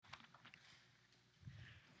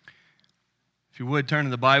If you would, turn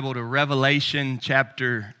in the Bible to Revelation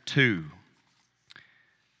chapter 2.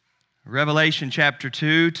 Revelation chapter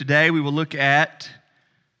 2. Today we will look at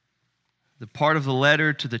the part of the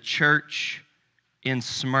letter to the church in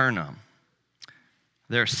Smyrna.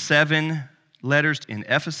 There are 7 letters in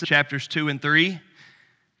Ephesus, chapters 2 and 3.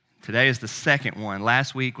 Today is the second one.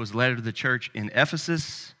 Last week was the letter to the church in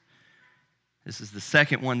Ephesus. This is the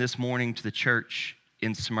second one this morning to the church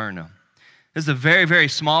in Smyrna. This is a very, very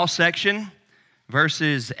small section.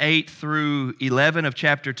 Verses 8 through 11 of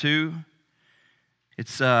chapter 2.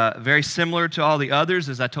 It's very similar to all the others.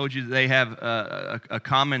 As I told you, they have a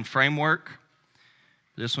common framework.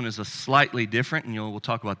 This one is a slightly different, and we'll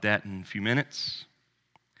talk about that in a few minutes.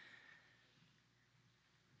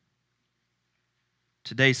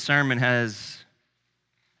 Today's sermon has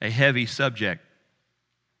a heavy subject.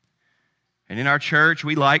 And in our church,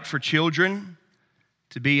 we like for children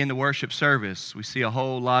to be in the worship service. We see a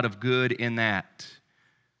whole lot of good in that.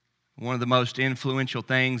 One of the most influential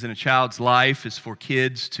things in a child's life is for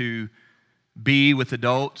kids to be with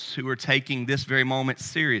adults who are taking this very moment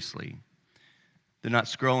seriously. They're not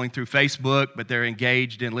scrolling through Facebook, but they're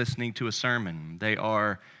engaged in listening to a sermon. They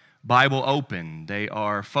are Bible open. They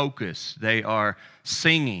are focused. They are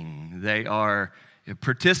singing. They are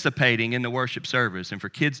participating in the worship service. And for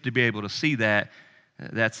kids to be able to see that,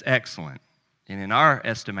 that's excellent. And in our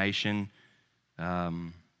estimation,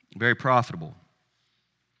 very profitable.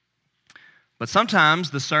 But sometimes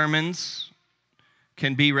the sermons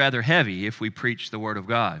can be rather heavy if we preach the Word of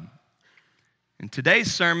God. And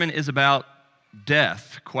today's sermon is about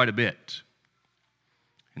death quite a bit.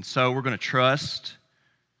 And so we're going to trust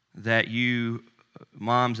that you,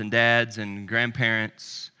 moms and dads and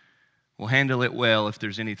grandparents, will handle it well if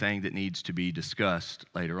there's anything that needs to be discussed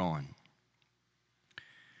later on.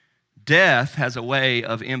 Death has a way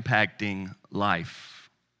of impacting life,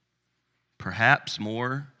 perhaps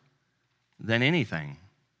more than anything.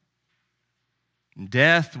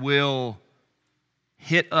 Death will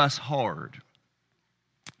hit us hard,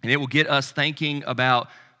 and it will get us thinking about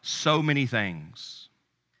so many things.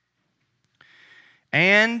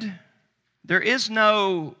 And there is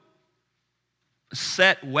no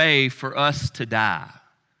set way for us to die.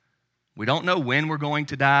 We don't know when we're going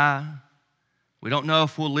to die. We don't know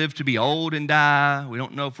if we'll live to be old and die. We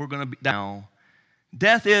don't know if we're going to be down.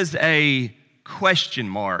 Death is a question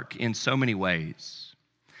mark in so many ways.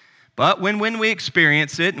 But when we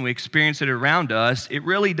experience it, and we experience it around us, it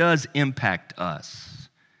really does impact us.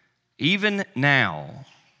 Even now,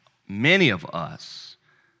 many of us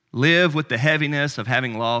live with the heaviness of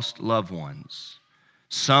having lost loved ones.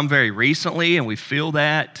 Some very recently, and we feel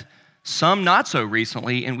that. Some not so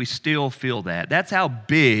recently, and we still feel that. That's how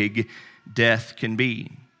big death can be.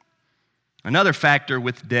 Another factor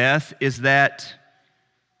with death is that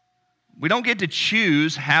we don't get to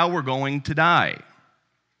choose how we're going to die.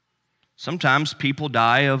 Sometimes people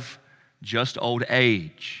die of just old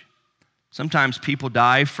age. Sometimes people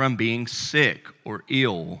die from being sick or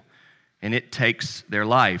ill, and it takes their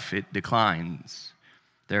life. It declines.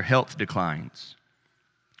 Their health declines.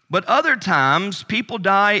 But other times, people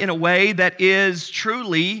die in a way that is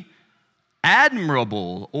truly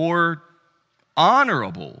admirable or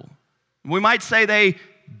honorable. We might say they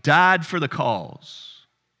died for the cause.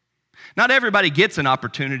 Not everybody gets an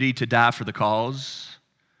opportunity to die for the cause,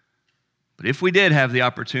 but if we did have the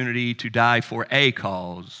opportunity to die for a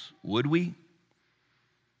cause, would we? And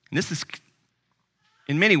this is,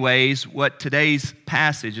 in many ways, what today's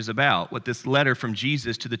passage is about, what this letter from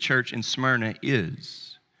Jesus to the church in Smyrna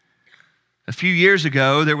is. A few years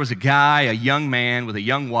ago, there was a young man with a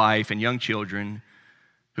young wife and young children,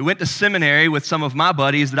 who went to seminary with some of my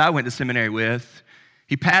buddies that I went to seminary with.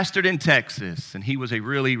 He pastored in Texas, and he was a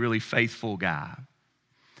really, really faithful guy.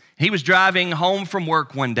 He was driving home from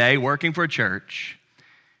work one day, working for a church,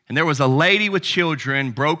 and there was a lady with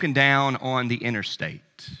children broken down on the interstate.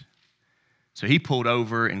 So he pulled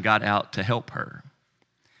over and got out to help her.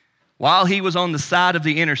 While he was on the side of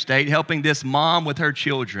the interstate helping this mom with her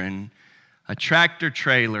children, a tractor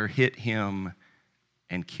trailer hit him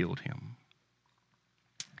and killed him.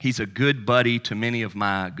 He's a good buddy to many of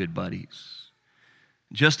my good buddies.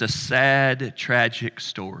 Just a sad, tragic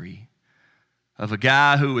story of a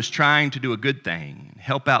guy who was trying to do a good thing,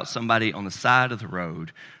 help out somebody on the side of the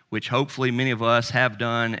road, which hopefully many of us have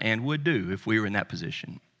done and would do if we were in that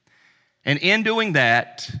position. And in doing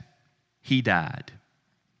that, he died.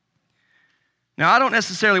 Now, I don't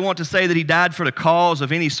necessarily want to say that he died for the cause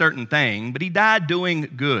of any certain thing, but he died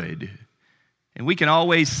doing good. And we can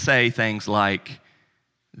always say things like,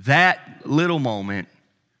 that little moment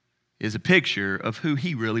is a picture of who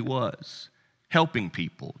he really was. helping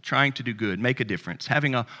people, trying to do good, make a difference,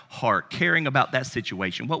 having a heart, caring about that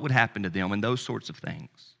situation, what would happen to them, and those sorts of things.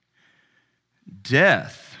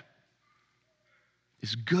 Death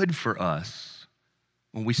is good for us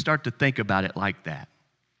when we start to think about it like that.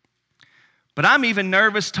 But I'm even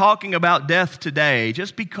nervous talking about death today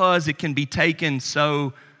just because it can be taken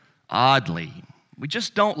so oddly. We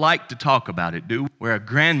just don't like to talk about it, do we? Where a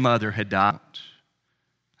grandmother had died.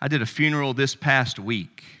 I did a funeral this past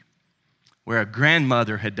week where a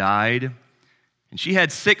grandmother had died, and she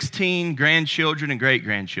had 16 grandchildren and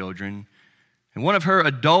great-grandchildren. And one of her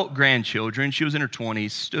adult grandchildren, she was in her 20s,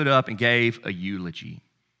 stood up and gave a eulogy.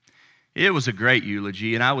 It was a great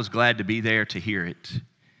eulogy, and I was glad to be there to hear it.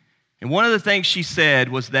 And one of the things she said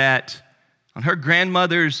was that on her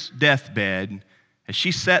grandmother's deathbed, as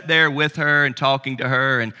she sat there with her and talking to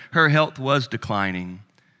her, and her health was declining,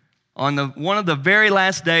 on one of the very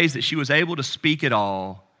last days that she was able to speak at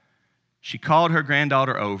all, she called her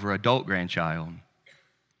granddaughter over, adult grandchild.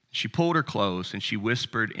 She pulled her close and she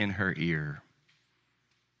whispered in her ear,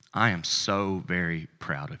 "I am so very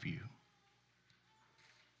proud of you."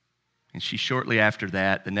 And she shortly after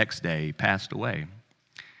that, the next day, passed away.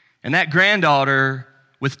 And that granddaughter,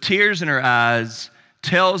 with tears in her eyes,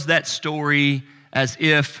 tells that story as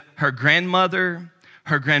if her grandmother's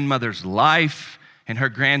life, and her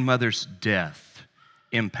grandmother's death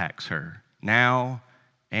impacts her now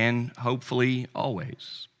and hopefully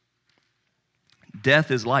always.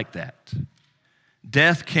 Death is like that.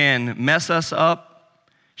 Death can mess us up,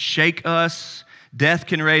 shake us. Death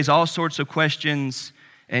can raise all sorts of questions.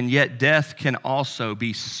 And yet death can also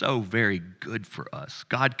be so very good for us.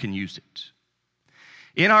 God can use it.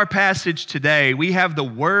 In our passage today, we have the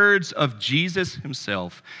words of Jesus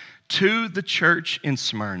himself to the church in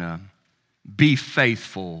Smyrna: "Be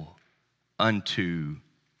faithful unto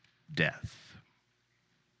death."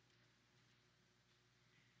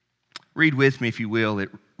 Read with me, if you will, at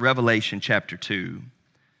Revelation chapter 2,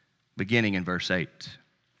 beginning in verse 8.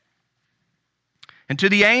 "And to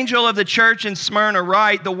the angel of the church in Smyrna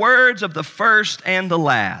write the words of the first and the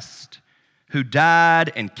last, who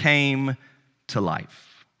died and came to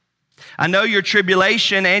life. I know your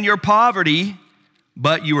tribulation and your poverty,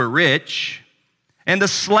 but you are rich, and the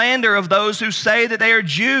slander of those who say that they are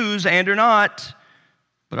Jews and are not,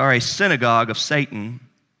 but are a synagogue of Satan.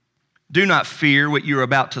 Do not fear what you are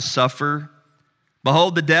about to suffer.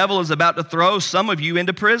 Behold, the devil is about to throw some of you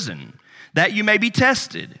into prison, that you may be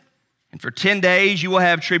tested. And for 10 days you will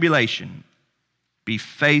have tribulation. Be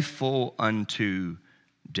faithful unto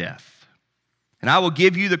death. And I will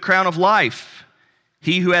give you the crown of life.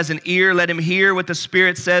 He who has an ear, let him hear what the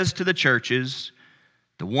Spirit says to the churches.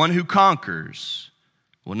 The one who conquers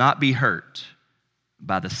will not be hurt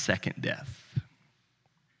by the second death."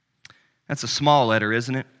 That's a small letter,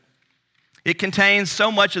 isn't it? It contains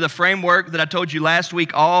so much of the framework that I told you last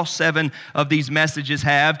week all 7 of these messages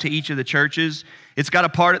have to each of the churches. It's got a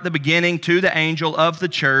part at the beginning to the angel of the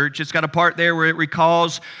church. It's got a part there where it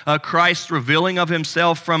recalls Christ's revealing of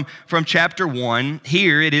himself from chapter 1.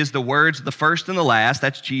 Here it is the words of the first and the last.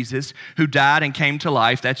 That's Jesus, who died and came to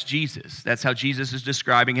life. That's Jesus. That's how Jesus is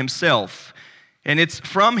describing himself. And it's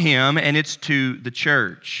from him and it's to the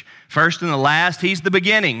church. First and the last, he's the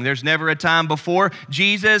beginning. There's never a time before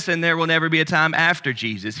Jesus, and there will never be a time after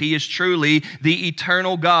Jesus. He is truly the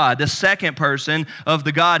eternal God, the second person of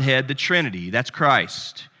the Godhead, the Trinity. That's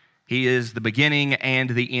Christ. He is the beginning and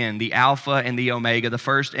the end, the Alpha and the Omega, the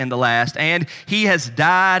first and the last. And he has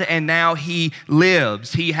died, and now he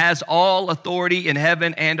lives. He has all authority in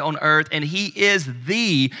heaven and on earth, and he is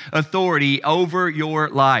the authority over your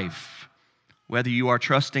life, whether you are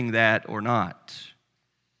trusting that or not.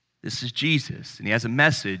 This is Jesus, and he has a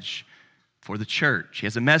message for the church. He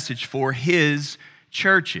has a message for his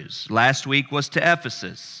churches. Last week was to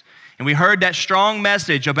Ephesus, and we heard that strong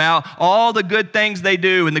message about all the good things they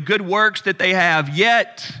do and the good works that they have,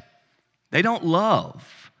 yet they don't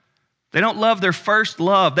love. They don't love their first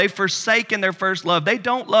love. They've forsaken their first love. They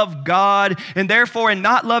don't love God, and therefore in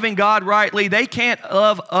not loving God rightly, they can't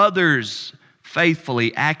love others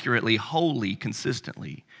faithfully, accurately, wholly,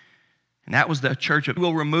 consistently. And that was the church of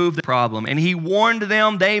will remove the problem. And he warned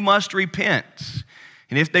them they must repent.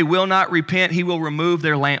 And if they will not repent, he will remove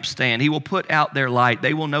their lampstand. He will put out their light.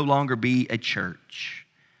 They will no longer be a church.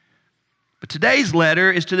 But today's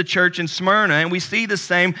letter is to the church in Smyrna, and we see the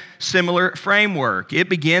same similar framework. It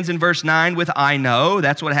begins in verse 9 with "I know."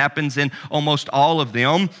 That's what happens in almost all of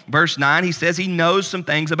them. Verse 9, he says he knows some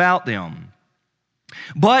things about them.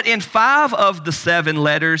 But in 5 of the 7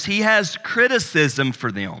 letters, he has criticism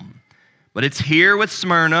for them. But it's here with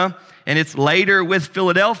Smyrna, and it's later with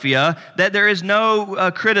Philadelphia, that there is no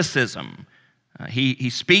criticism. He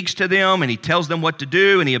speaks to them and he tells them what to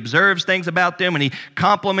do and he observes things about them and he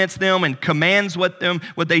compliments them and commands what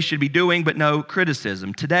they should be doing, but no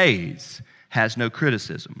criticism. Today's has no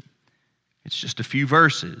criticism. It's just a few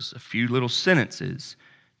verses, a few little sentences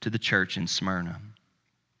to the church in Smyrna.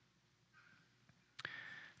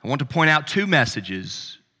 I want to point out two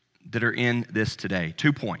messages that are in this today,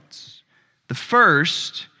 2 points. The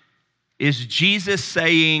first is Jesus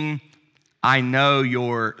saying, I know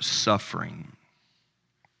you're suffering.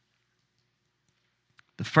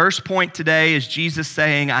 The first point today is Jesus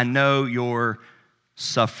saying, I know you're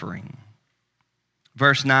suffering.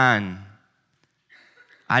 Verse 9,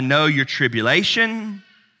 I know your tribulation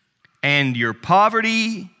and your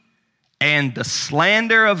poverty and the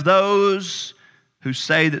slander of those who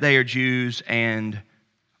say that they are Jews and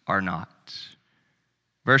are not.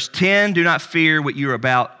 Verse 10, do not fear what you're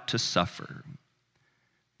about to suffer.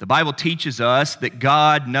 The Bible teaches us that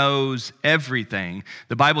God knows everything.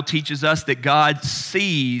 The Bible teaches us that God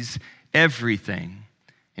sees everything.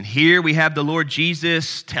 And here we have the Lord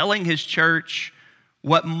Jesus telling his church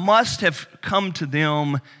what must have come to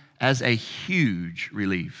them as a huge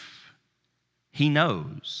relief. He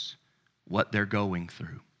knows what they're going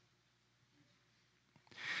through.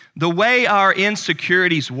 The way our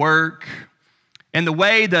insecurities work and the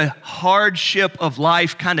way the hardship of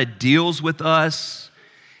life kind of deals with us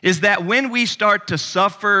is that when we start to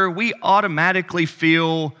suffer, we automatically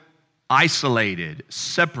feel isolated,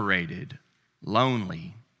 separated,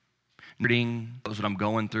 lonely. That's what I'm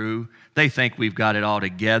going through. They think we've got it all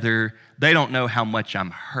together. They don't know how much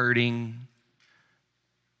I'm hurting.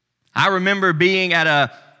 I remember being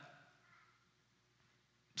at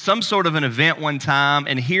some sort of an event one time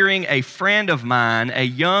and hearing a friend of mine, a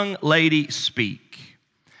young lady, speak.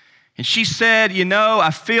 And she said,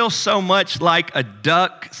 I feel so much like a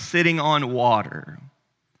duck sitting on water.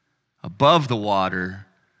 Above the water,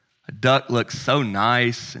 a duck looks so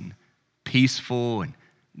nice and peaceful and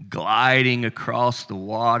gliding across the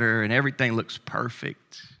water, and everything looks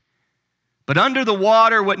perfect. But under the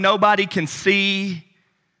water, what nobody can see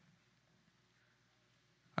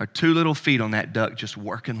are 2 little feet on that duck just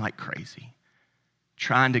working like crazy,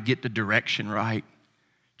 trying to get the direction right,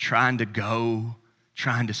 trying to go,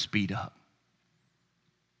 trying to speed up.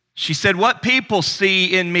 She said, what people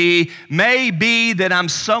see in me may be that I'm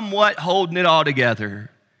somewhat holding it all together.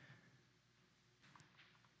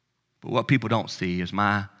 But what people don't see is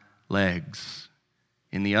my legs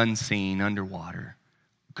in the unseen underwater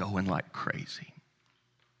going like crazy.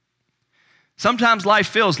 Sometimes life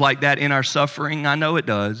feels like that in our suffering. I know it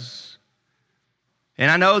does. And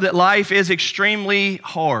I know that life is extremely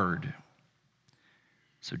hard.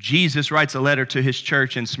 So Jesus writes a letter to his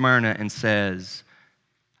church in Smyrna and says,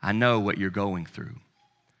 I know what you're going through.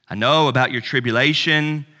 I know about your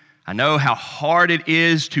tribulation. I know how hard it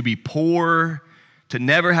is to be poor, to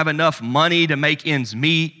never have enough money to make ends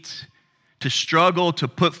meet, to struggle to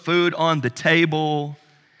put food on the table,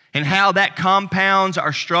 and how that compounds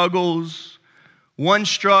our struggles. 1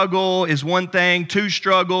 struggle is one thing, 2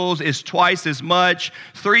 struggles is twice as much,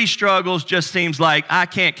 3 struggles just seems like I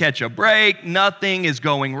can't catch a break, nothing is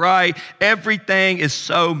going right, everything is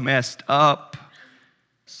so messed up.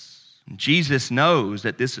 Jesus knows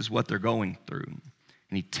that this is what they're going through,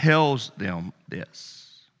 and he tells them this.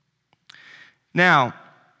 Now,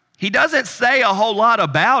 he doesn't say a whole lot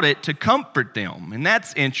about it to comfort them, and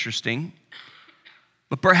that's interesting.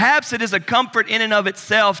 But perhaps it is a comfort in and of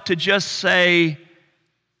itself to just say,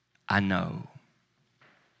 I know.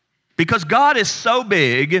 Because God is so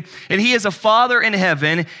big, and he is a Father in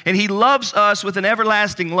heaven, and he loves us with an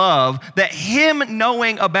everlasting love, that him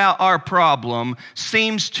knowing about our problem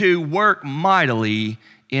seems to work mightily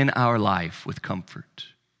in our life with comfort.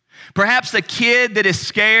 Perhaps a kid that is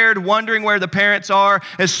scared, wondering where the parents are,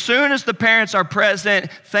 as soon as the parents are present,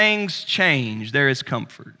 things change. There is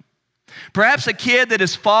comfort. Perhaps a kid that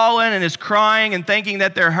is fallen and is crying and thinking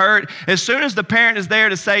that they're hurt, as soon as the parent is there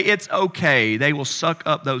to say it's okay, they will suck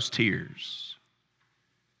up those tears.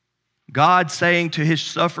 God saying to his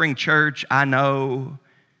suffering church, I know,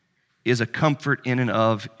 is a comfort in and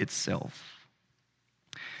of itself.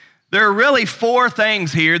 There are really 4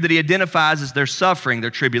 things here that he identifies as their suffering, their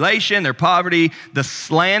tribulation, their poverty, the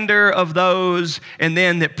slander of those, and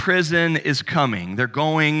then that prison is coming.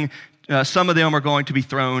 Some of them are going to be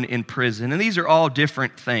thrown in prison. And these are all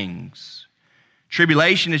different things.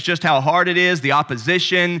 Tribulation is just how hard it is, the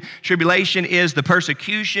opposition. Tribulation is the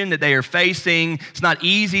persecution that they are facing. It's not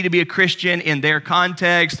easy to be a Christian in their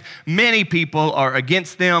context. Many people are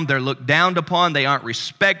against them. They're looked down upon. They aren't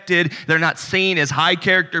respected. They're not seen as high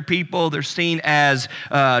character people. They're seen as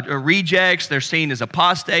rejects. They're seen as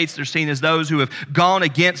apostates. They're seen as those who have gone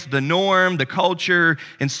against the norm, the culture,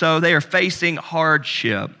 and so they are facing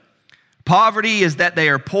hardship. Poverty is that they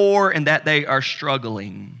are poor and that they are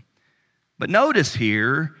struggling. But notice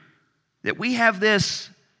here that we have this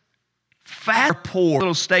poor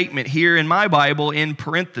little statement here in my Bible in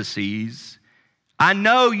parentheses. I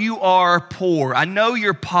know you are poor. I know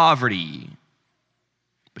your poverty.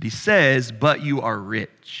 But he says, but you are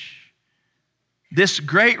rich. This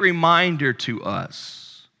great reminder to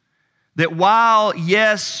us that while,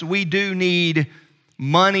 yes, we do need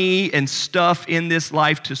money and stuff in this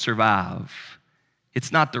life to survive,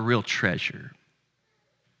 it's not the real treasure.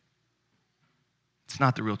 It's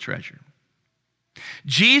not the real treasure.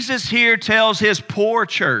 Jesus here tells his poor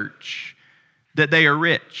church that they are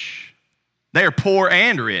rich. They are poor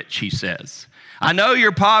and rich, he says. I know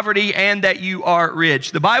your poverty and that you are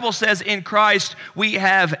rich. The Bible says in Christ we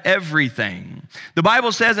have everything. The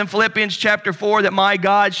Bible says in Philippians chapter 4 that my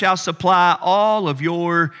God shall supply all of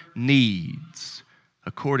your needs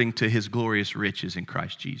according to his glorious riches in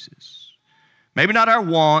Christ Jesus. Maybe not our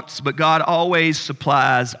wants, but God always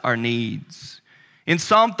supplies our needs. In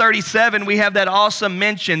Psalm 37, we have that awesome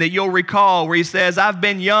mention that you'll recall where he says, I've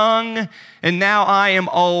been young and now I am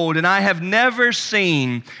old, and I have never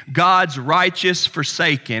seen God's righteous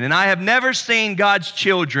forsaken, and I have never seen God's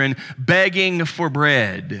children begging for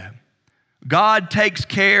bread. God takes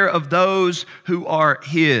care of those who are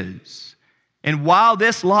his. And while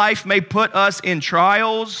this life may put us in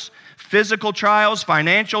trials, physical trials,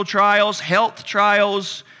 financial trials, health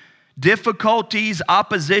trials, difficulties,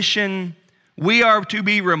 opposition, we are to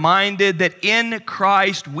be reminded that in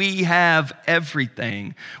Christ we have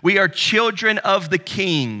everything. We are children of the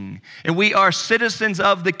King, and we are citizens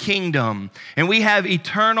of the kingdom, and we have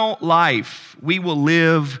eternal life. We will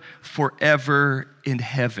live forever in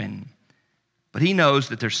heaven. But he knows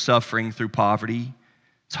that there's suffering through poverty.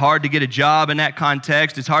 It's hard to get a job in that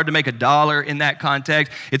context. It's hard to make $1 in that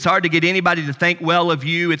context. It's hard to get anybody to think well of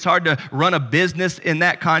you. It's hard to run a business in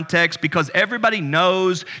that context because everybody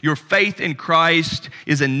knows your faith in Christ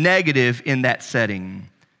is a negative in that setting.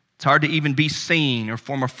 It's hard to even be seen or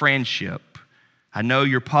form a friendship. I know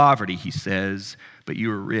your poverty, he says, but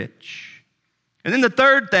you are rich. And then the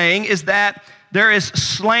third thing is that there is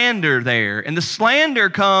slander there. And the slander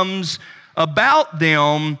comes about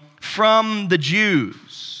them from the Jews.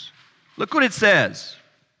 Look what it says.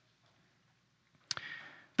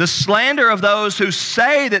 The slander of those who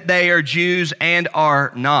say that they are Jews and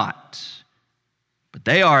are not, but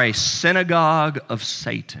they are a synagogue of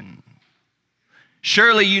Satan.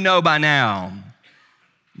 Surely you know by now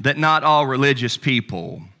that not all religious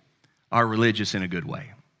people are religious in a good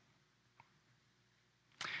way.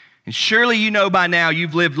 And surely you know by now,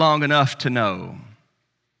 you've lived long enough to know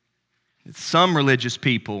that some religious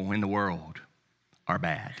people in the world are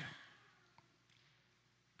bad.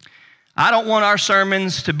 I don't want our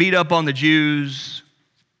sermons to beat up on the Jews.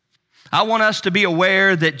 I want us to be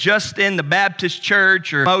aware that just in the Baptist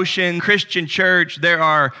church or Motion Christian church, there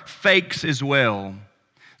are fakes as well.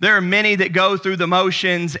 There are many that go through the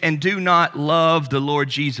motions and do not love the Lord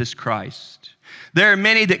Jesus Christ. There are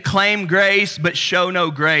many that claim grace but show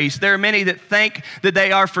no grace. There are many that think that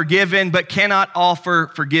they are forgiven but cannot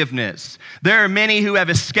offer forgiveness. There are many who have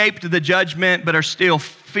escaped the judgment but are still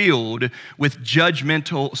filled with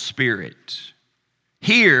judgmental spirit.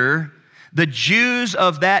 Here, the Jews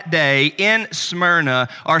of that day in Smyrna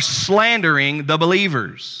are slandering the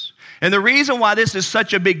believers. And the reason why this is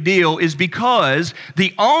such a big deal is because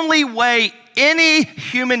the only way any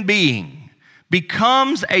human being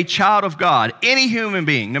becomes a child of God, any human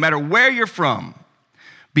being, no matter where you're from,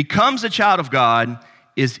 becomes a child of God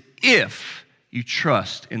is if you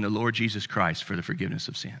trust in the Lord Jesus Christ for the forgiveness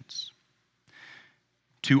of sins.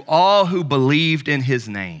 To all who believed in his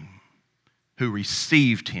name, who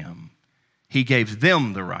received him, he gave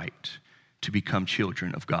them the right to become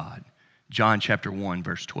children of God. John chapter 1,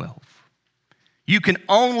 verse 12. You can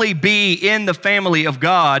only be in the family of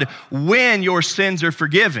God when your sins are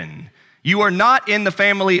forgiven. You are not in the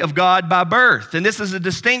family of God by birth. And this is a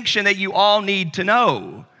distinction that you all need to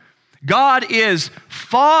know. God is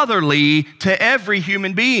fatherly to every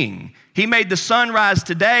human being. He made the sun rise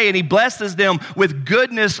today, and he blesses them with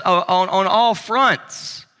goodness on all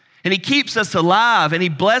fronts. And he keeps us alive, and he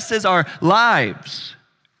blesses our lives.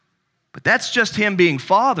 But that's just him being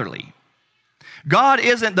fatherly. God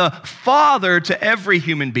isn't the Father to every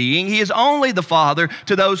human being. He is only the Father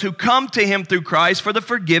to those who come to him through Christ for the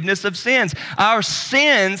forgiveness of sins. Our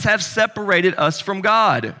sins have separated us from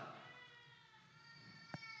God.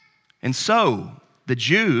 And so, the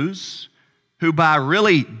Jews, who by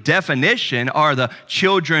really definition are the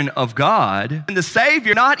children of God, and the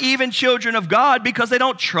Savior, not even children of God because they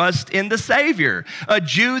don't trust in the Savior. A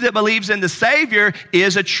Jew that believes in the Savior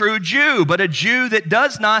is a true Jew, but a Jew that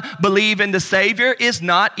does not believe in the Savior is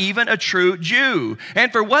not even a true Jew.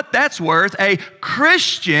 And for what that's worth, a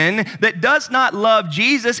Christian that does not love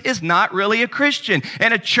Jesus is not really a Christian.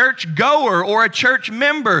 And a church goer or a church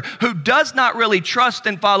member who does not really trust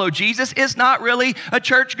and follow Jesus is not really a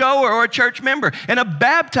church goer or a church member. And a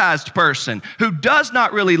baptized person who does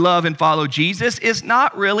not really love and follow Jesus is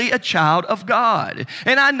not really a child of God.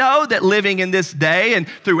 And I know that living in this day and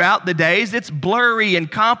throughout the days, it's blurry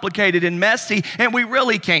and complicated and messy, and we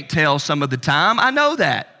really can't tell some of the time. I know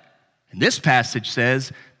that. And this passage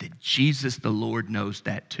says that Jesus the Lord knows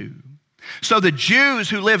that too. So the Jews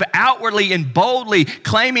who live outwardly and boldly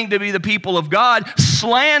claiming to be the people of God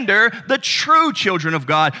slander the true children of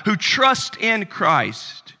God who trust in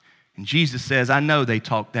Christ. And Jesus says, I know they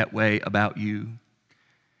talk that way about you.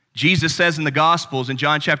 Jesus says in the Gospels in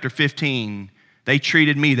John chapter 15, they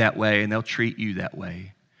treated me that way and they'll treat you that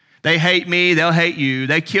way. They hate me, they'll hate you.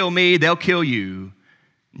 They kill me, they'll kill you.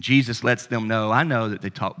 And Jesus lets them know, I know that they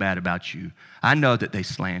talk bad about you. I know that they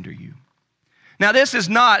slander you. Now this is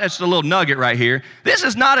not, it's a little nugget right here. This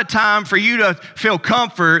is not a time for you to feel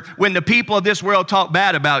comfort when the people of this world talk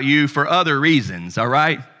bad about you for other reasons, all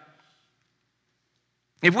right?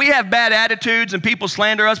 If we have bad attitudes and people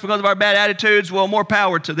slander us because of our bad attitudes, well, more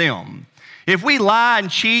power to them. If we lie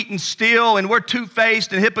and cheat and steal and we're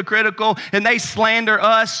two-faced and hypocritical and they slander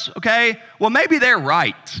us, okay, well, maybe they're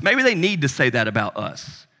right. Maybe they need to say that about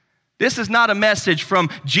us. This is not a message from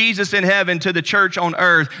Jesus in heaven to the church on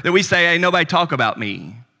earth that we say, hey, nobody talk about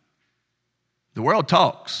me. The world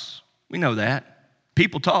talks. We know that.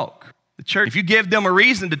 People talk. The church, if you give them a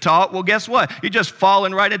reason to talk, well, guess what? You're just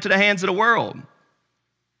falling right into the hands of the world.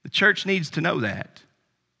 The church needs to know that.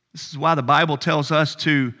 This is why the Bible tells us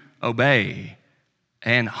to obey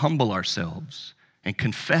and humble ourselves and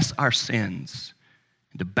confess our sins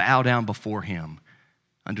and to bow down before him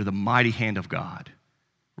under the mighty hand of God,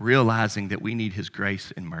 realizing that we need his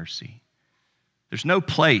grace and mercy. There's no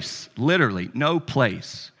place, literally no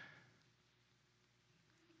place,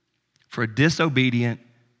 for a disobedient,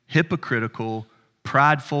 hypocritical,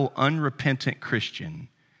 prideful, unrepentant Christian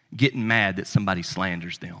getting mad that somebody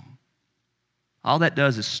slanders them. All that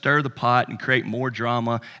does is stir the pot and create more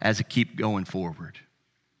drama as it keeps going forward.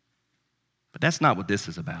 But that's not what this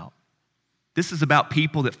is about. This is about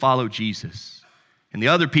people that follow Jesus and the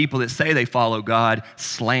other people that say they follow God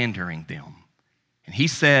slandering them. And he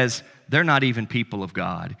says they're not even people of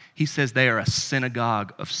God. He says they are a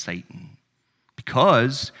synagogue of Satan.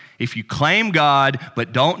 Because if you claim God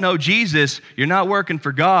but don't know Jesus, you're not working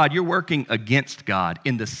for God, you're working against God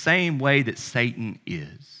in the same way that Satan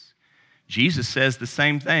is. Jesus says the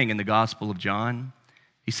same thing in the Gospel of John.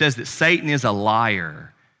 He says that Satan is a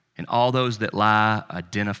liar, and all those that lie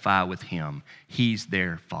identify with him. He's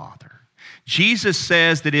their father. Jesus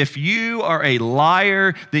says that if you are a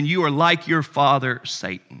liar, then you are like your father,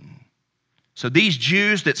 Satan. So these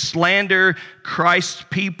Jews that slander Christ's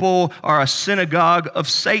people are a synagogue of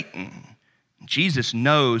Satan. Jesus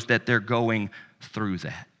knows that they're going through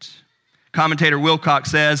that. Commentator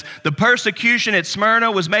Wilcox says, the persecution at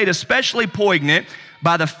Smyrna was made especially poignant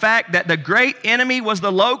by the fact that the great enemy was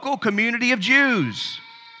the local community of Jews.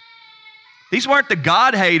 These weren't the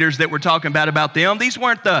God haters that we're talking about them. These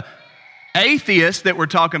weren't the atheists that we're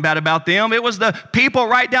talking about them. It was the people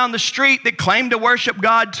right down the street that claimed to worship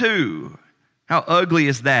God too. How ugly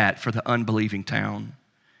is that for the unbelieving town?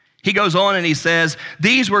 He goes on and he says,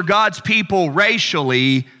 these were God's people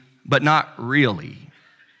racially, but not really.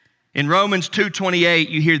 In Romans 2:28,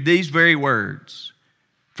 you hear these very words,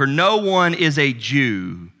 for no one is a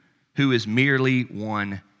Jew who is merely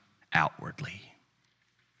one outwardly.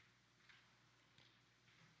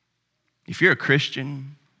 If you're a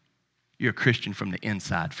Christian, you're a Christian from the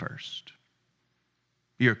inside first.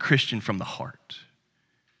 You're a Christian from the heart.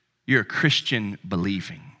 You're a Christian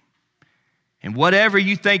believing. And whatever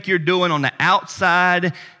you think you're doing on the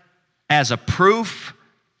outside as a proof,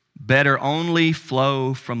 better only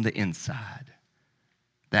flow from the inside.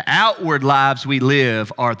 The outward lives we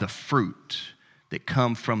live are the fruit that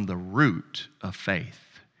come from the root of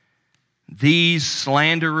faith. These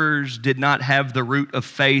slanderers did not have the root of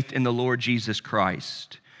faith in the Lord Jesus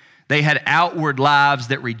Christ. They had outward lives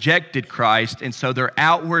that rejected Christ, and so their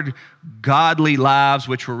outward godly lives,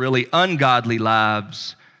 which were really ungodly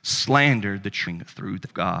lives, slandered the truth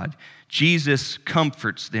of God. Jesus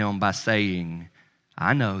comforts them by saying,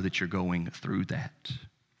 I know that you're going through that.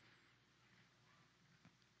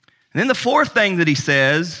 And then the fourth thing that he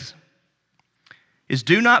says is,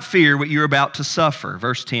 do not fear what you're about to suffer.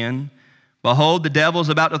 Verse 10, behold, the devil is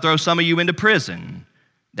about to throw some of you into prison,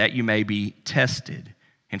 that you may be tested.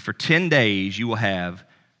 And for 10 days you will have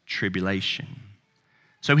tribulation.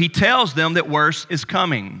 So he tells them that worse is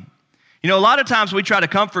coming. You know, a lot of times we try to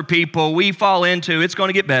comfort people, we fall into, it's going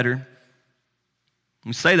to get better.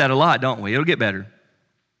 We say that a lot, don't we? It'll get better.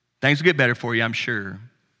 Things will get better for you, I'm sure.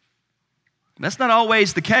 That's not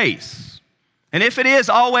always the case. And if it is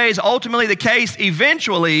always ultimately the case,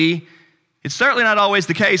 eventually, it's certainly not always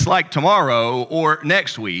the case like tomorrow or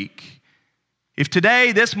next week. If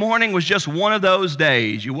today, this morning was just one of those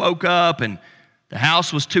days, you woke up and the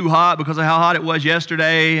house was too hot because of how hot it was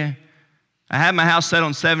yesterday. I had my house set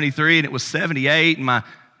on 73 and it was 78 and my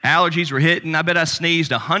allergies were hitting. I bet I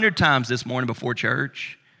sneezed 100 times this morning before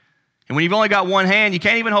church. And when you've only got one hand, you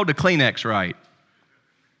can't even hold the Kleenex right.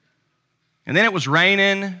 And then it was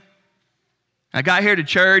raining. I got here to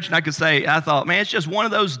church and I thought, man, it's just one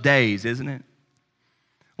of those days, isn't it?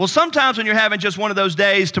 Well, sometimes when you're having just one of those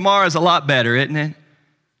days, tomorrow's a lot better, isn't it?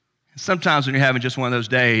 Sometimes when you're having just one of those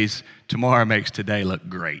days, tomorrow makes today look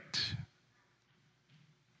great.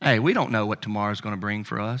 Hey, we don't know what tomorrow's going to bring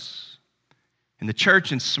for us. And the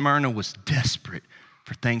church in Smyrna was desperate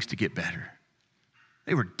for things to get better.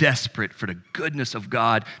 They were desperate for the goodness of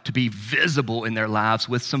God to be visible in their lives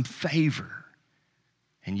with some favor.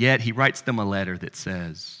 And yet he writes them a letter that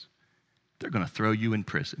says, they're going to throw you in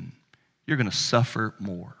prison. You're going to suffer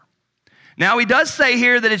more. Now he does say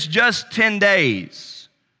here that it's just 10 days.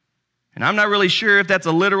 And I'm not really sure if that's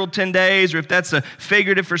a literal 10 days or if that's a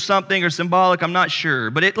figurative for something or symbolic. I'm not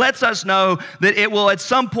sure. But it lets us know that it will at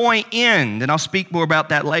some point end. And I'll speak more about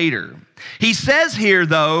that later. He says here,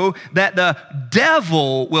 though, that the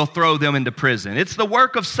devil will throw them into prison. It's the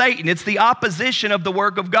work of Satan. It's the opposition of the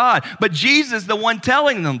work of God. But Jesus is the one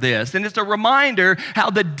telling them this. And it's a reminder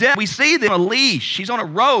how the devil, we see them on a leash. He's on a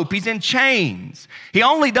rope. He's in chains. He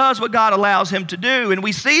only does what God allows him to do. And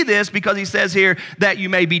we see this because he says here that you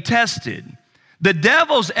may be tested. The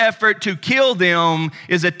devil's effort to kill them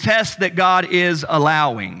is a test that God is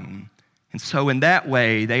allowing. And so in that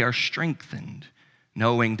way, they are strengthened,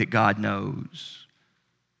 knowing that God knows.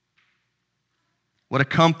 What a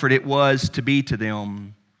comfort it was to be to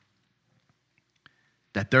them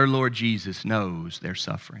that their Lord Jesus knows their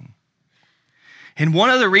suffering. And one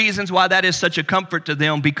of the reasons why that is such a comfort to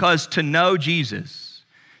them, because to know Jesus,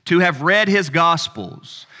 to have read his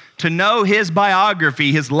Gospels, to know his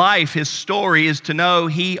biography, his life, his story, is to know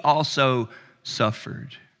he also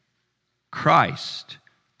suffered. Christ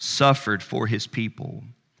suffered for his people.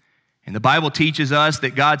 And the Bible teaches us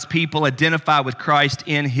that God's people identify with Christ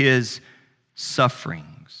in his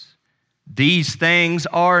sufferings. These things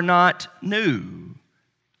are not new.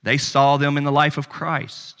 They saw them in the life of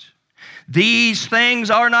Christ. These things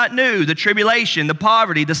are not new. The tribulation, the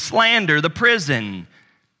poverty, the slander, the prison.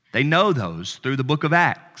 They know those through the book of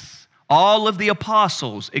Acts. All of the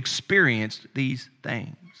apostles experienced these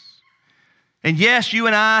things. And yes, you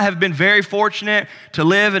and I have been very fortunate to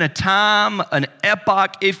live in a time, an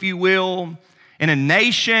epoch, if you will, in a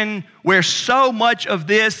nation where so much of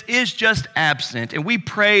this is just absent. And we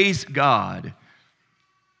praise God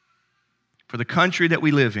for the country that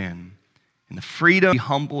we live in and the freedom,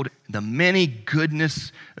 humbled, the many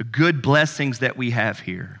good blessings that we have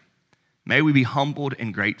here. May we be humbled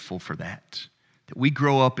and grateful for that we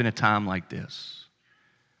grow up in a time like this.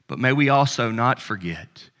 But may we also not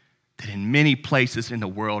forget that in many places in the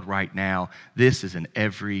world right now, this is an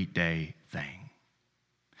everyday thing.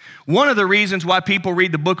 One of the reasons why people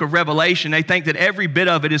read the book of Revelation, they think that every bit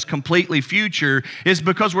of it is completely future, is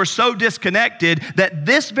because we're so disconnected that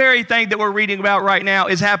this very thing that we're reading about right now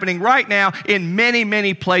is happening right now in many,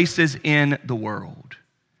 many places in the world.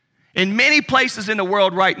 In many places in the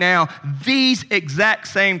world right now, these exact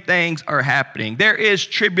same things are happening. There is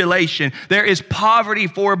tribulation. There is poverty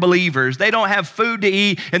for believers. They don't have food to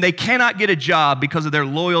eat, and they cannot get a job because of their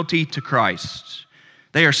loyalty to Christ.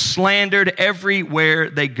 They are slandered everywhere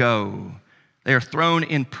they go. They are thrown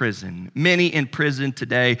in prison. Many in prison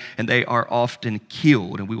today, and they are often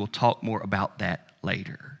killed, and we will talk more about that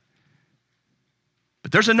later.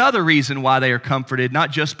 But there's another reason why they are comforted, not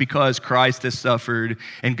just because Christ has suffered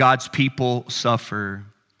and God's people suffer.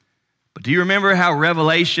 But do you remember how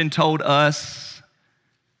Revelation told us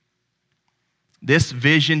This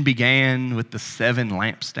vision began with the 7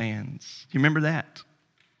 lampstands. You remember that?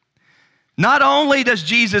 Not only does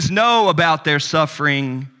Jesus know about their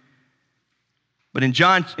suffering, but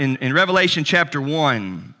in Revelation chapter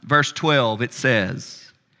 1, verse 12, it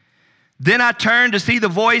says, "Then I turned to see the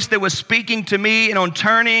voice that was speaking to me, and on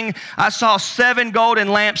turning, I saw 7 golden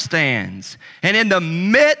lampstands. And in the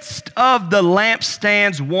midst of the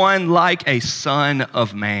lampstands, one like a son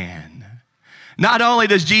of man." Not only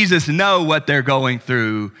does Jesus know what they're going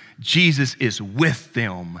through, Jesus is with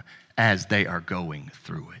them as they are going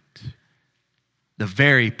through it. The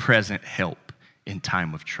very present help in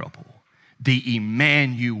time of trouble. The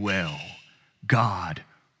Emmanuel, God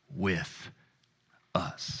with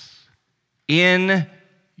us. In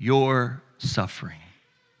your suffering,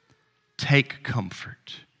 take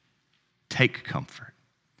comfort. Take comfort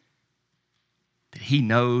that He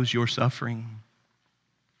knows your suffering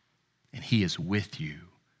and He is with you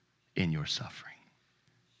in your suffering.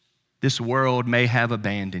 This world may have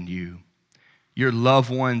abandoned you. Your loved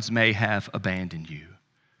ones may have abandoned you.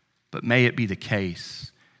 But may it be the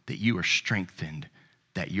case that you are strengthened,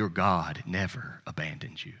 that your God never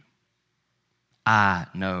abandons you. I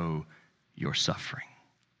know your suffering.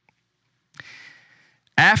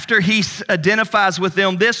 After He identifies with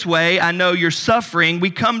them this way, I know your suffering,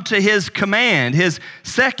 we come to His command, His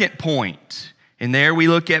second point. And there we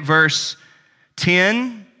look at verse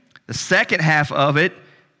 10, the second half of it,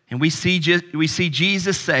 and we see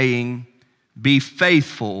Jesus saying, "Be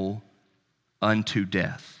faithful unto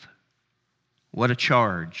death." What a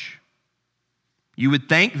charge. You would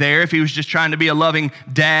think there, if He was just trying to be a loving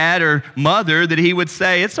dad or mother, that He would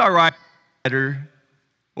say, "It's all right,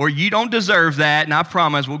 or you don't deserve that, and I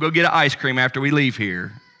promise we'll go get an ice cream after we leave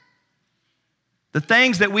here." The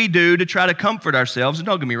things that we do to try to comfort ourselves, and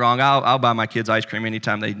don't get me wrong, I'll buy my kids ice cream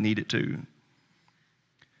anytime they need it too.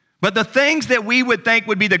 But the things that we would think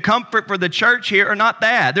would be the comfort for the church here are not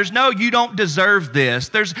that. There's no, "You don't deserve this."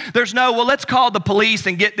 There's no, "Well, let's call the police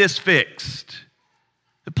and get this fixed."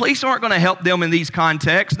 The police aren't going to help them in these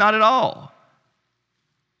contexts, not at all.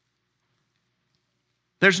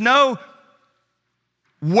 There's no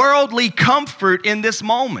worldly comfort in this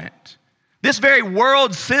moment. This very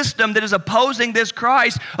world system that is opposing this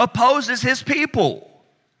Christ opposes His people.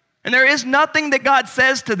 And there is nothing that God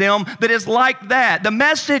says to them that is like that. The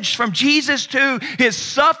message from Jesus to His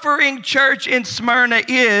suffering church in Smyrna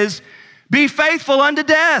is, be faithful unto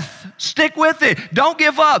death. Stick with it. Don't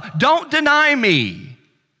give up. Don't deny me.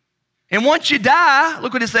 And once you die,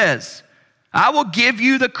 look what it says, I will give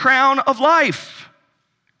you the crown of life.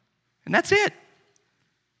 And that's it.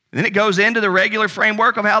 And then it goes into the regular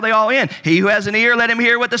framework of how they all end. He who has an ear, let him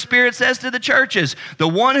hear what the Spirit says to the churches. The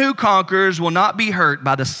one who conquers will not be hurt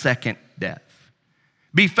by the second death.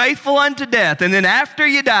 Be faithful unto death, and then after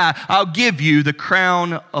you die, I'll give you the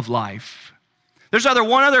crown of life. There's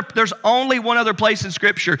only one other place in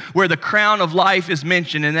Scripture where the crown of life is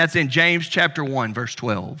mentioned, and that's in James chapter 1, verse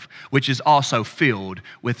 12, which is also filled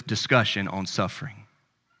with discussion on suffering.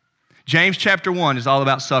 James chapter 1 is all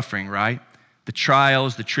about suffering, right? The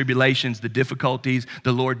trials, the tribulations, the difficulties,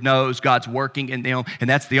 the Lord knows God's working in them. And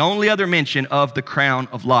that's the only other mention of the crown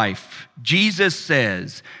of life. Jesus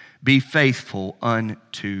says, be faithful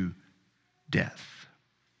unto death.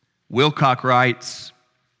 Wilcock writes,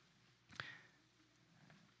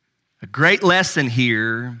 a great lesson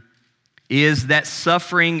here is that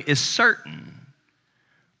suffering is certain.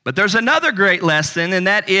 But there's another great lesson, and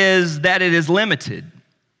that is that it is limited.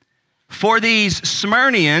 For these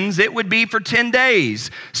Smyrnians, it would be for 10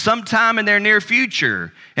 days, sometime in their near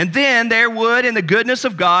future. And then there would, in the goodness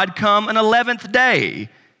of God, come an 11th day,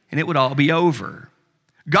 and it would all be over.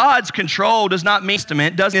 God's control does not mean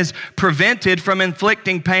is prevented from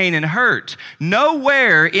inflicting pain and hurt.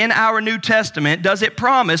 Nowhere in our New Testament does it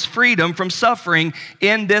promise freedom from suffering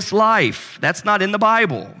in this life. That's not in the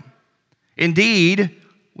Bible. Indeed,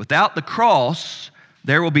 without the cross,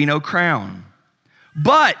 there will be no crown.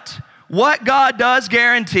 But what God does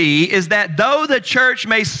guarantee is that though the church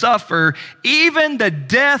may suffer even the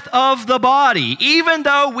death of the body, even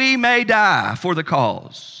though we may die for the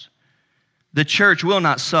cause, the church will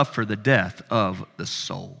not suffer the death of the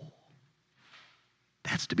soul.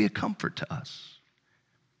 That's to be a comfort to us.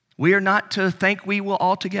 We are not to think we will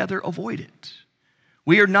altogether avoid it.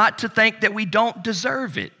 We are not to think that we don't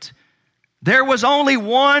deserve it. There was only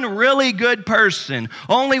one really good person,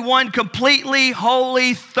 only one completely,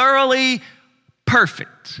 holy, thoroughly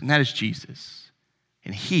perfect, and that is Jesus.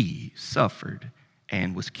 And He suffered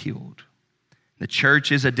and was killed. The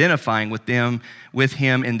church is identifying with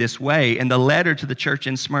Him in this way, and the letter to the church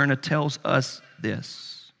in Smyrna tells us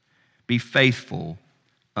this: be faithful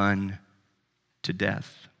unto to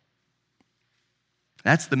death.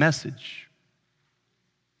 That's the message.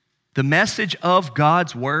 The message of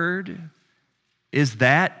God's word is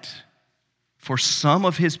that for some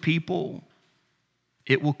of his people,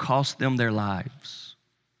 it will cost them their lives.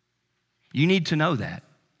 You need to know that.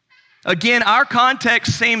 Again, our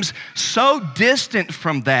context seems so distant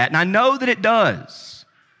from that, and I know that it does.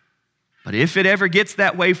 But if it ever gets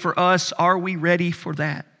that way for us, are we ready for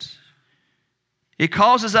that? It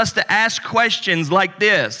causes us to ask questions like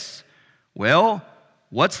this. Well,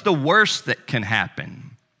 what's the worst that can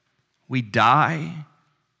happen? We die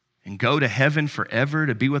and go to heaven forever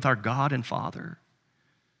to be with our God and Father.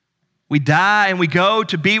 We die and we go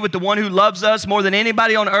to be with the one who loves us more than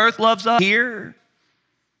anybody on earth loves us here.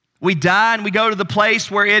 We die and we go to the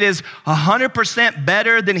place where it is 100%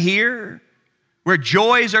 better than here, where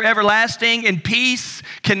joys are everlasting and peace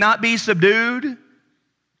cannot be subdued.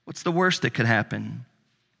 What's the worst that could happen?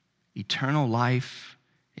 Eternal life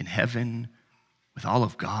in heaven with all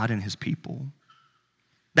of God and his people.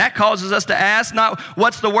 That causes us to ask not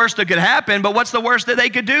what's the worst that could happen, but what's the worst that they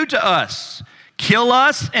could do to us? Kill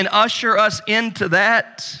us and usher us into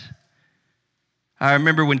that. I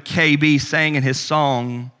remember when KB sang in his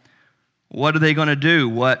song, what are they going to do?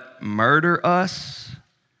 What, murder us?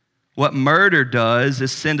 What murder does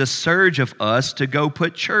is send a surge of us to go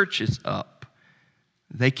put churches up.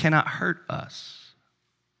 They cannot hurt us.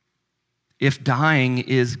 If dying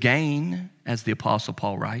is gain, as the Apostle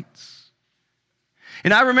Paul writes.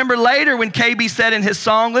 And I remember later when KB said in his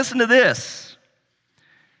song, listen to this.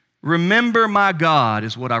 Remember my God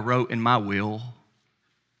is what I wrote in my will.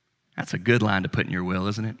 That's a good line to put in your will,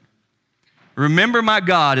 isn't it? Remember my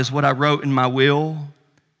God is what I wrote in my will.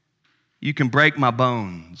 You can break my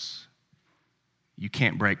bones. You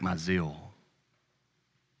can't break my zeal.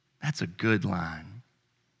 That's a good line.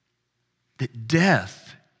 That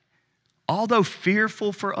death, although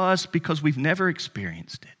fearful for us because we've never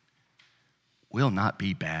experienced it, will not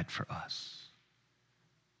be bad for us.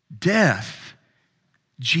 Death,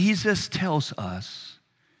 Jesus tells us,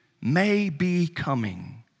 may be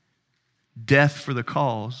coming. Death for the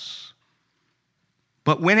cause.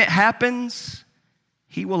 But when it happens,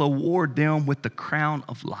 he will award them with the crown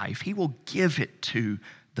of life. He will give it to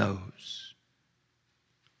those.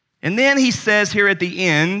 And then he says here at the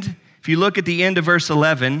end, if you look at the end of verse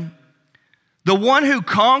 11, the one who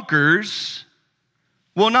conquers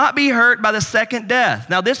will not be hurt by the second death.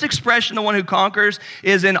 Now, this expression, the one who conquers,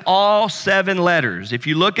 is in all 7 letters. If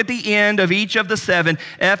you look at the end of each of the 7,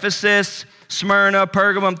 Ephesus, Smyrna,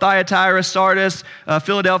 Pergamum, Thyatira, Sardis,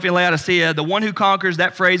 Philadelphia, and Laodicea, the one who conquers,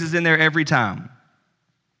 that phrase is in there every time.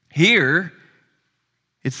 Here,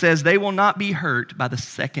 it says they will not be hurt by the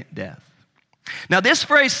second death. Now, this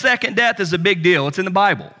phrase, second death, is a big deal. It's in the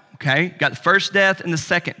Bible, okay? Got the first death and the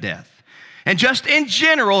second death. And just in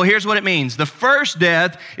general, here's what it means. The first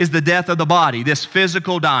death is the death of the body, this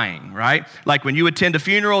physical dying, right? Like when you attend a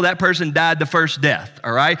funeral, that person died the first death,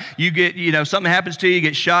 all right? You get, something happens to you, you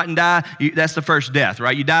get shot and die, that's the first death,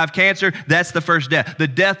 right? You die of cancer, that's the first death, the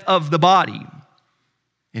death of the body.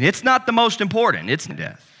 And it's not the most important, it's the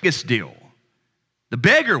death. Biggest deal. The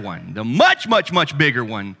bigger one, the much, much, much bigger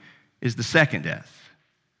one is the second death,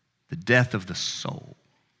 the death of the soul.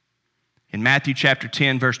 In Matthew chapter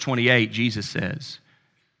 10, verse 28, Jesus says,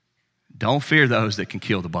 don't fear those that can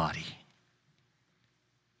kill the body.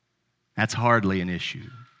 That's hardly an issue.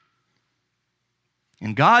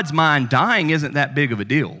 In God's mind, dying isn't that big of a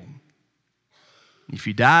deal. If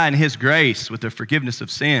you die in his grace with the forgiveness of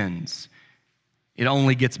sins, it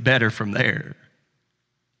only gets better from there.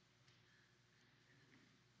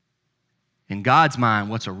 In God's mind,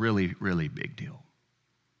 what's a really, really big deal?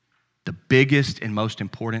 The biggest and most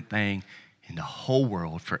important thing in the whole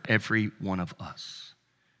world for every one of us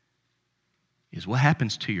is what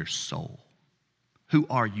happens to your soul. Who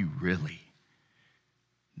are you really?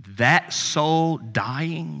 That soul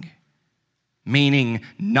dying, meaning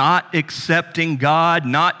not accepting God,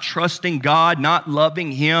 not trusting God, not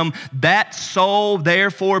loving him, that soul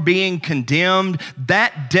therefore being condemned,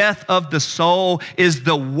 that death of the soul is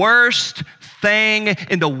the worst thing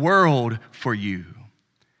in the world for you.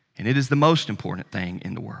 And it is the most important thing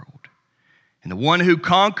in the world. And the one who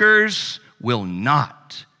conquers will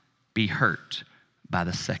not be hurt by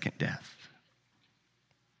the second death.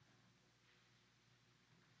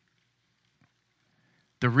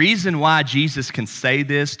 The reason why Jesus can say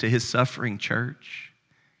this to his suffering church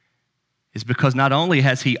is because not only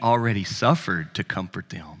has he already suffered to comfort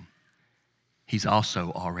them, he's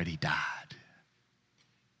also already died.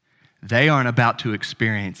 They aren't about to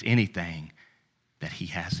experience anything that he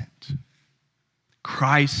hasn't.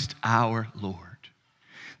 Christ our Lord.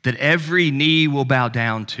 that every knee will bow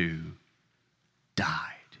down to, died.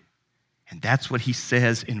 And that's what he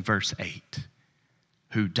says in verse 8,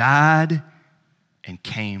 who died and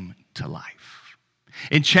came to life.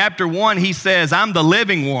 In chapter 1, he says, I'm the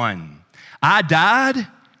living one. I died,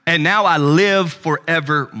 and now I live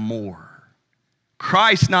forevermore.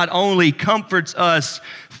 Christ not only comforts us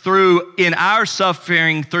in our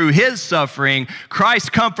suffering through his suffering,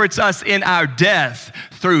 Christ comforts us in our death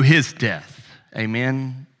through his death.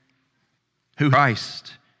 Amen. Who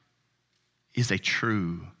Christ is a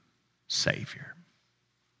true Savior,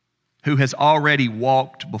 who has already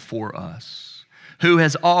walked before us, who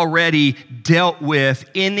has already dealt with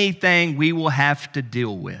anything we will have to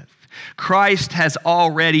deal with. Christ has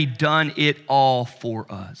already done it all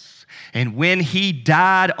for us. And when he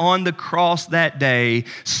died on the cross that day,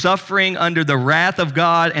 suffering under the wrath of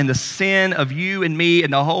God and the sin of you and me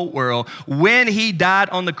and the whole world, when he died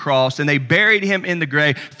on the cross and they buried him in the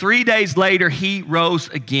grave, 3 days later he rose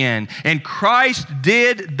again. And Christ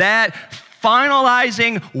did that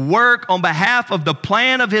finalizing work on behalf of the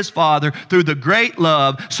plan of his Father through the great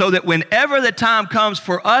love, so that whenever the time comes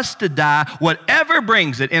for us to die, whatever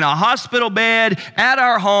brings it, in a hospital bed, at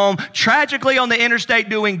our home, tragically on the interstate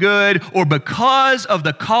doing good, or because of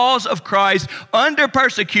the cause of Christ under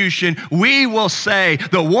persecution, we will say,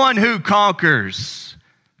 the one who conquers,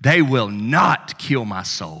 they will not kill my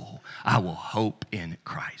soul. I will hope in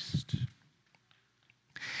Christ.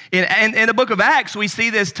 In the book of Acts, we see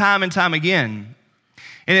this time and time again.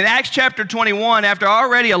 And in Acts chapter 21, after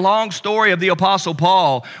already a long story of the Apostle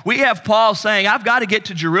Paul, we have Paul saying, I've got to get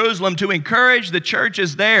to Jerusalem to encourage the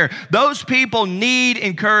churches there. Those people need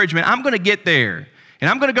encouragement. I'm going to get there. And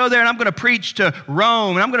I'm going to go there and I'm going to preach to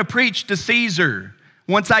Rome and I'm going to preach to Caesar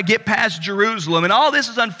once I get past Jerusalem. And all this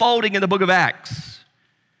is unfolding in the book of Acts.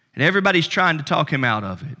 And everybody's trying to talk him out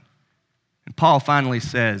of it. And Paul finally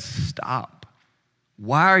says, stop.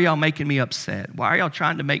 Why are y'all making me upset? Why are y'all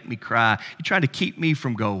trying to make me cry? You're trying to keep me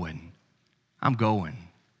from going. I'm going.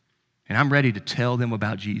 And I'm ready to tell them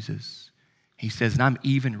about Jesus. He says, and I'm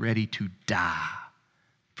even ready to die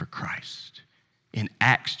for Christ. In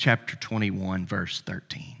Acts chapter 21, verse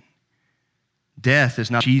 13. Death is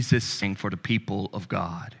not Jesus saying for the people of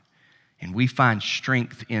God. And we find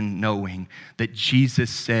strength in knowing that Jesus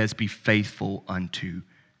says, be faithful unto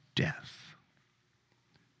death.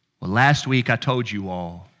 Well, last week I told you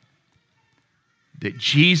all that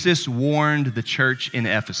Jesus warned the church in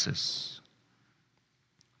Ephesus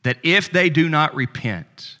that if they do not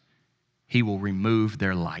repent, he will remove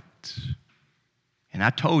their light. And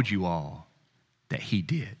I told you all that he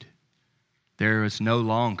did. There is no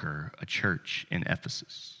longer a church in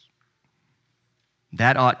Ephesus.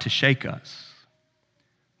 That ought to shake us.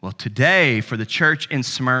 Well, today for the church in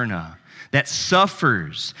Smyrna, that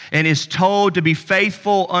suffers and is told to be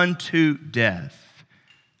faithful unto death,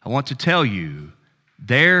 I want to tell you,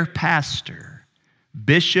 their pastor,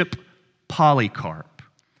 Bishop Polycarp,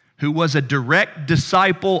 who was a direct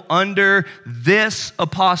disciple under this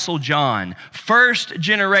Apostle John, first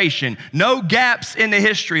generation, no gaps in the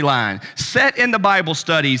history line, set in the Bible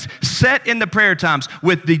studies, set in the prayer times,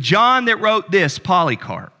 with the John that wrote this,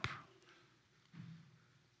 Polycarp,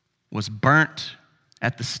 was burnt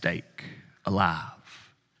at the stake alive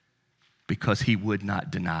because he would not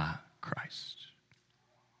deny Christ.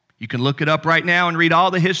 You can look it up right now and read all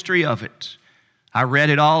the history of it. I read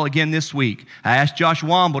it all again this week. I asked Josh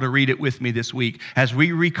Womble to read it with me this week as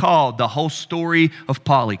we recalled the whole story of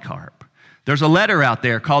Polycarp. There's a letter out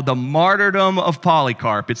there called The Martyrdom of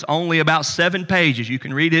Polycarp. It's only about 7 pages. You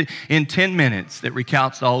can read it in 10 minutes that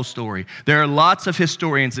recounts the whole story. There are lots of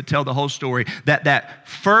historians that tell the whole story that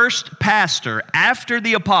first pastor after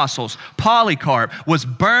the apostles, Polycarp, was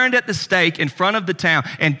burned at the stake in front of the town.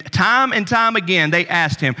 And time again, they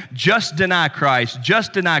asked him, just deny Christ,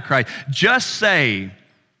 just deny Christ. Just say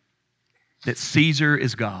that Caesar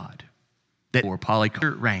is God, that or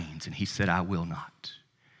Polycarp reigns. And he said, I will not.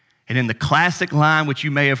 And in the classic line, which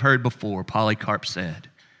you may have heard before, Polycarp said,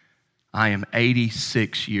 I am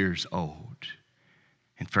 86 years old.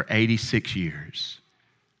 And for 86 years,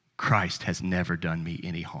 Christ has never done me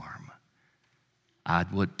any harm. I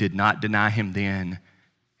did not deny him then,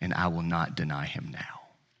 and I will not deny him now.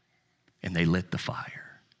 And they lit the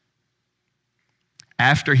fire.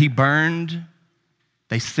 After he burned,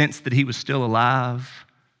 they sensed that he was still alive,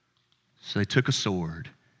 so they took a sword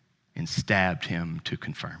and stabbed him to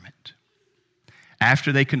confirm it.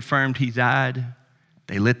 After they confirmed he died,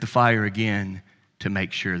 they lit the fire again to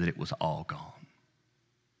make sure that it was all gone.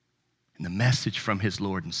 And the message from his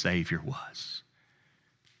Lord and Savior was,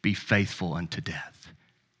 be faithful unto death,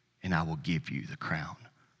 and I will give you the crown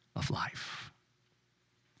of life.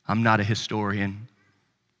 I'm not a historian.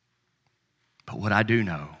 But what I do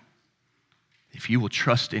know, if you will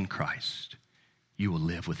trust in Christ, you will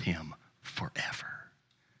live with him forever.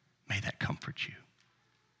 May that comfort you.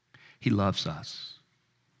 He loves us.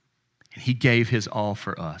 And he gave his all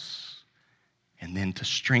for us. And then to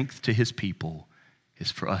strength to his people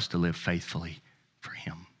is for us to live faithfully for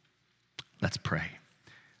him. Let's pray.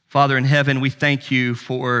 Father in heaven, we thank you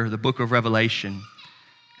for the book of Revelation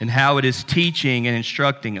and how it is teaching and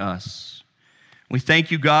instructing us. We thank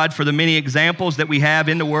you, God, for the many examples that we have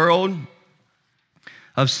in the world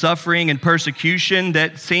of suffering and persecution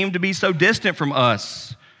that seem to be so distant from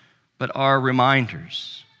us, but are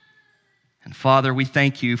reminders. And Father, we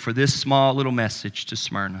thank you for this small little message to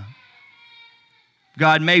Smyrna.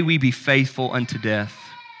 God, may we be faithful unto death.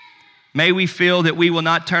 May we feel that we will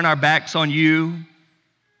not turn our backs on you,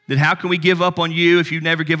 that how can we give up on you if you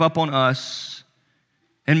never give up on us?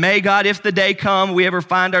 And may, God, if the day come, we ever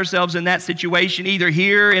find ourselves in that situation, either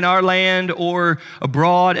here in our land or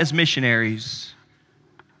abroad as missionaries,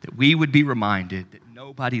 that we would be reminded that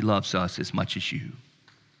nobody loves us as much as you.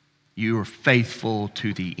 You are faithful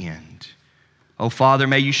to the end. Oh, Father,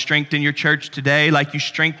 may you strengthen your church today like you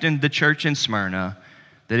strengthened the church in Smyrna,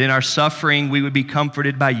 that in our suffering we would be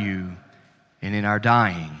comforted by you, and in our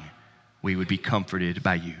dying we would be comforted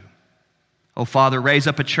by you. Oh, Father, raise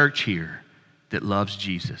up a church here that loves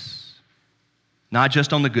Jesus, not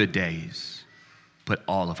just on the good days, but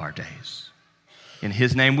all of our days. In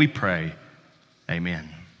his name we pray, amen.